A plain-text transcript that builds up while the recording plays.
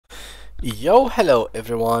Yo, hello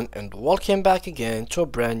everyone, and welcome back again to a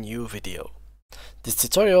brand new video. This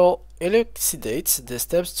tutorial elucidates the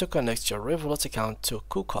steps to connect your Revolut account to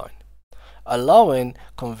KuCoin, allowing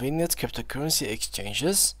convenient cryptocurrency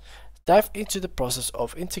exchanges. Dive into the process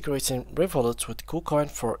of integrating Revolut with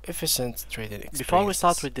KuCoin for efficient trading experiences. Before we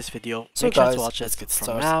start with this video, So make sure guys, to watch let's it get from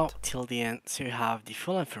started. now till the end so you have the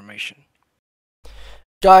full information.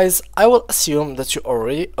 Guys, I will assume that you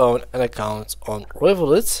already own an account on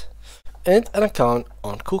Revolut and an account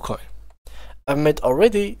on KuCoin. I've made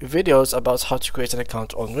already videos about how to create an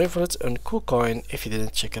account on Revolut and KuCoin. If you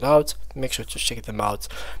didn't check it out, make sure to check them out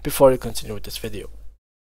before you continue with this video.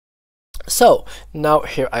 So now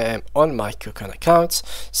here I am on my KuCoin account.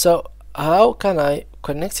 So how can I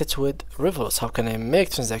connect it with Revolut? How can I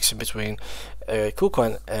make transaction between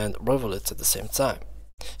KuCoin and Revolut at the same time?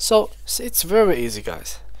 So it's very easy,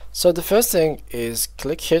 guys. So the first thing is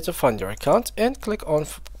click here to find your account and click on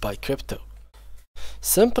buy crypto.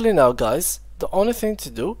 Simply now, guys, the only thing to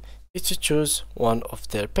do is to choose one of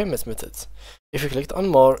their payment methods. If you clicked on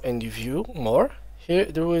more and you view more, here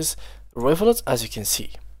there is Revolut, as you can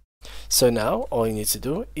see. So now all you need to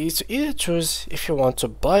do is to either choose if you want to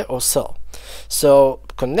buy or sell. So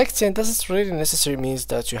connecting doesn't really necessarily means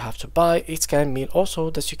that you have to buy. It can mean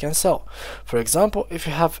also that you can sell. For example, if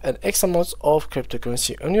you have an X amount of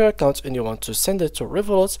cryptocurrency on your account and you want to send it to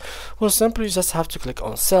Revolut, well, simply just have to click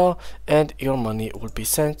on sell and your money will be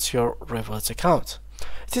sent to your Revolut account.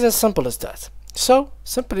 It is as simple as that. So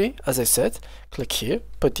simply, as I said, click here,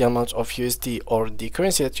 put the amount of USD or the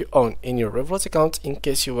currency that you own in your Revolut account in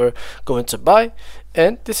case you were going to buy,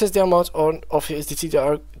 and this is the amount of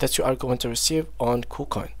USDT that you are going to receive on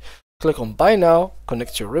KuCoin. Click on buy now,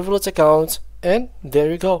 connect your Revolut account, and there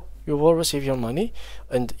you go. You will receive your money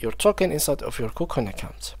and your token inside of your KuCoin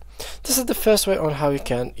account. This is the first way on how you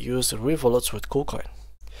can use Revolut with KuCoin.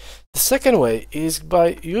 The second way is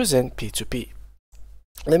by using P2P.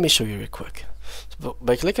 Let me show you real quick. So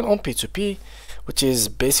by clicking on P2P, which is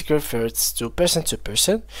basically refers to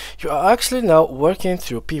person, you are actually now working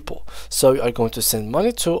through people. So you are going to send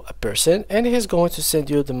money to a person and he's going to send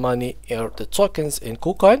you the money or the tokens in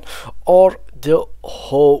KuCoin, or the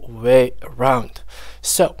whole way around.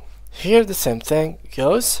 So here the same thing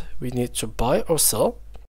goes. We need to buy or sell.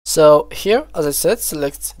 So here, as I said,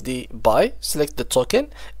 select the buy, select the token,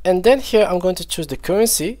 and then here I'm going to choose the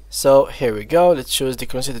currency. So here we go, let's choose the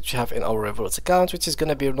currency that you have in our Revolut account, which is going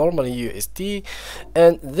to be normally USD.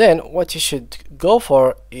 And then what you should go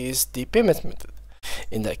for is the payment method.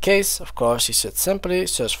 In that case, of course, you should simply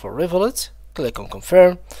search for Revolut, click on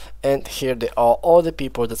confirm, and here they are all the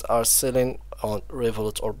people that are selling on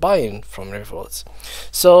Revolut or buying from Revolut.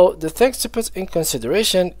 So the things to put in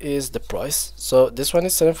consideration is the price. So this one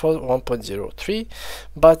is selling for 1.03,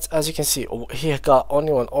 but as you can see, he got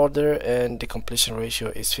only one order and the completion ratio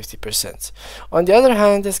is 50%. On the other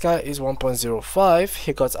hand, this guy is 1.05.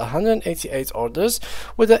 He got 188 orders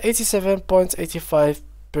with an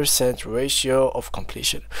 87.85% ratio of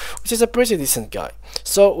completion, which is a pretty decent guy.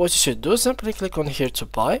 So what you should do, simply click on here to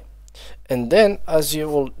buy, and then as you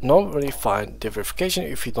will normally find the verification,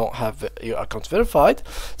 if you don't have your account verified,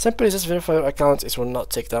 simply just verify your account. It will not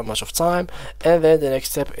take that much of time, and then the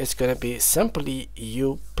next step is going to be simply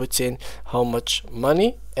you put in how much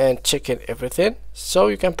money and checking everything, so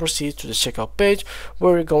you can proceed to the checkout page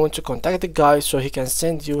where you're going to contact the guy so he can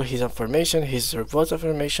send you his information, his Revolut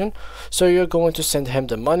information. So you're going to send him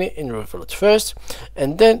the money in Revolut first,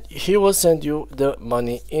 and then he will send you the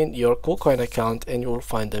money in your KuCoin account and you will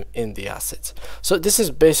find them in the assets. So this is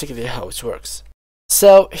basically how it works.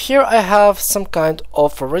 So here I have some kind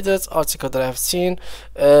of Reddit article that I have seen,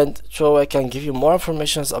 and so I can give you more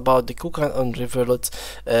information about the KuCoin and Revolut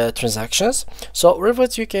transactions. So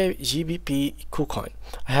Revolut UK GBP KuCoin.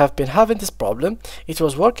 I have been having this problem. It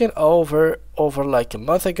was working over like a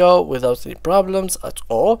month ago without any problems at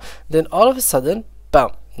all. Then all of a sudden,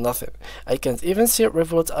 bam, nothing. I can't even see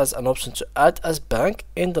Revolut as an option to add as bank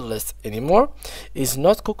in the list anymore. Is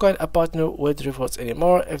not KuCoin a partner with Revolut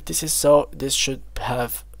anymore? If this is so, this should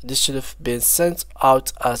have been sent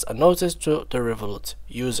out as a notice to the Revolut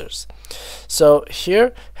users. So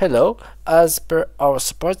here, hello, as per our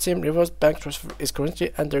support team, Revolut bank transfer is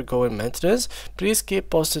currently undergoing maintenance. Please keep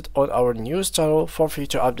posted on our news channel for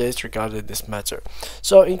future updates regarding this matter.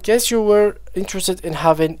 So in case you were interested in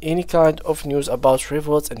having any kind of news about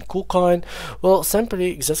Revolut and KuCoin, well,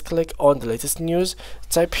 simply just click on the latest news,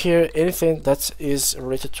 type here anything that is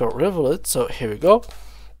related to Revolut. So here we go.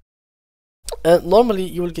 And normally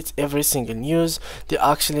you will get every single news. They're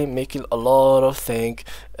actually making a lot of things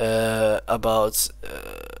about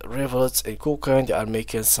Revolut and KuCoin. They are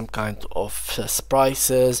making some kind of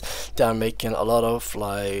prices. They are making a lot of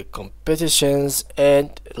like competitions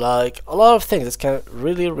and like a lot of things that can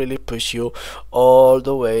really push you all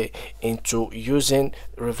the way into using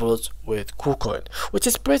Revolut with KuCoin, which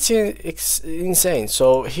is pretty insane.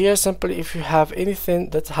 So here, simply, if you have anything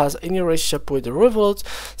that has any relationship with the Revolut,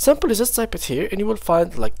 simply just type it here and you will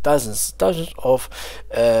find like dozens of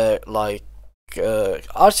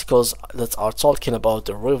articles that are talking about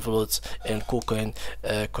the Revolut and KuCoin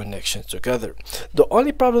connection together. The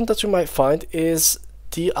only problem that you might find is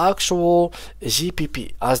the actual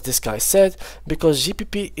GPP, as this guy said, because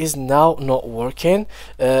GPP is now not working.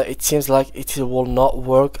 It seems like it will not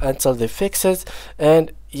work until they fix it.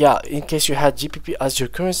 And yeah, in case you had GPP as your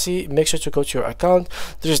currency, make sure to go to your account.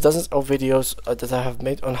 There's dozens of videos that I have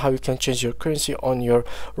made on how you can change your currency on your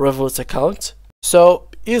Revolut account. So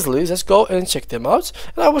easily, just go and check them out,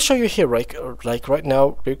 and I will show you here right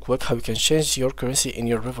now real quick how you can change your currency in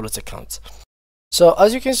your Revolut account. So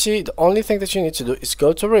as you can see, the only thing that you need to do is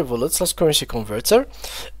go to Revolut/currency converter,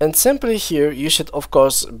 and simply here you should of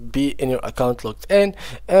course be in your account logged in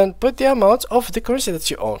and put the amount of the currency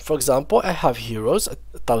that you own. For example, I have euros,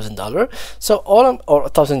 $1,000, so or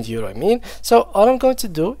 1,000 euro I mean. So all I'm going to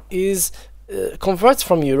do is convert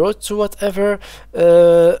from euro to whatever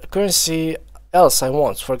currency else I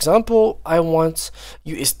want. For example, I want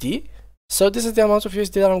USD. So this is the amount of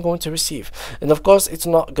USD that I'm going to receive. And of course, it's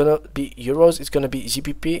not gonna be euros, it's gonna be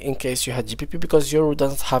GBP in case you had GBP, because euro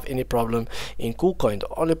doesn't have any problem in KuCoin. The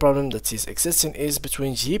only problem that is existing is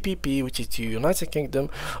between GBP, which is the United Kingdom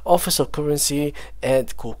official currency,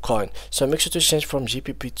 and KuCoin. So make sure to change from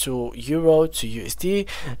GBP to euro to USD,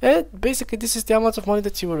 and basically this is the amount of money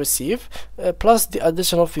that you will receive, plus the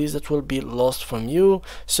additional fees that will be lost from you.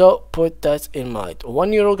 So put that in mind.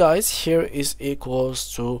 1 euro, guys, here is equals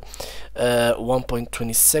to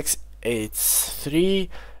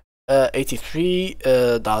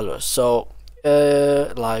 1.2683 dollars. So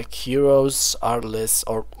like euros are less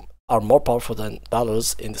or are more powerful than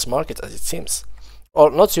dollars in this market, as it seems.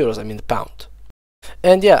 Or not euros, I mean the pound.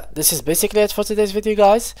 And yeah, this is basically it for today's video,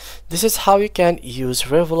 guys. This is how you can use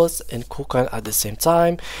Revolut and KuCoin at the same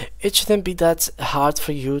time. It shouldn't be that hard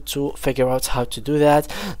for you to figure out how to do that.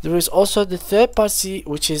 There is also the third party,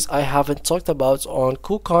 which is I haven't talked about on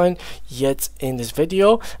KuCoin yet in this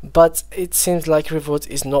video, but it seems like Revolut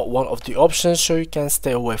is not one of the options, so you can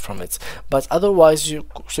stay away from it. But otherwise, you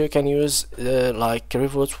can use like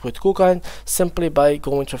Revolut with KuCoin simply by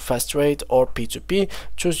going to Fast Trade or P2P.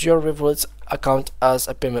 Choose your Revolut account as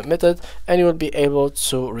a payment method, and you will be able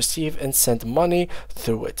to receive and send money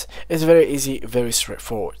through it. It's very easy, very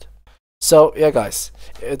straightforward. So yeah, guys,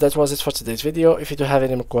 that was it for today's video. If you do have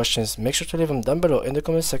any more questions, make sure to leave them down below in the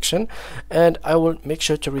comment section, and I will make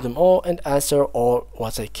sure to read them all and answer all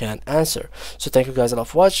what I can answer. So thank you guys a lot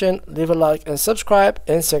for watching. Leave a like and subscribe,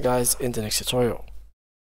 and see you guys in the next tutorial.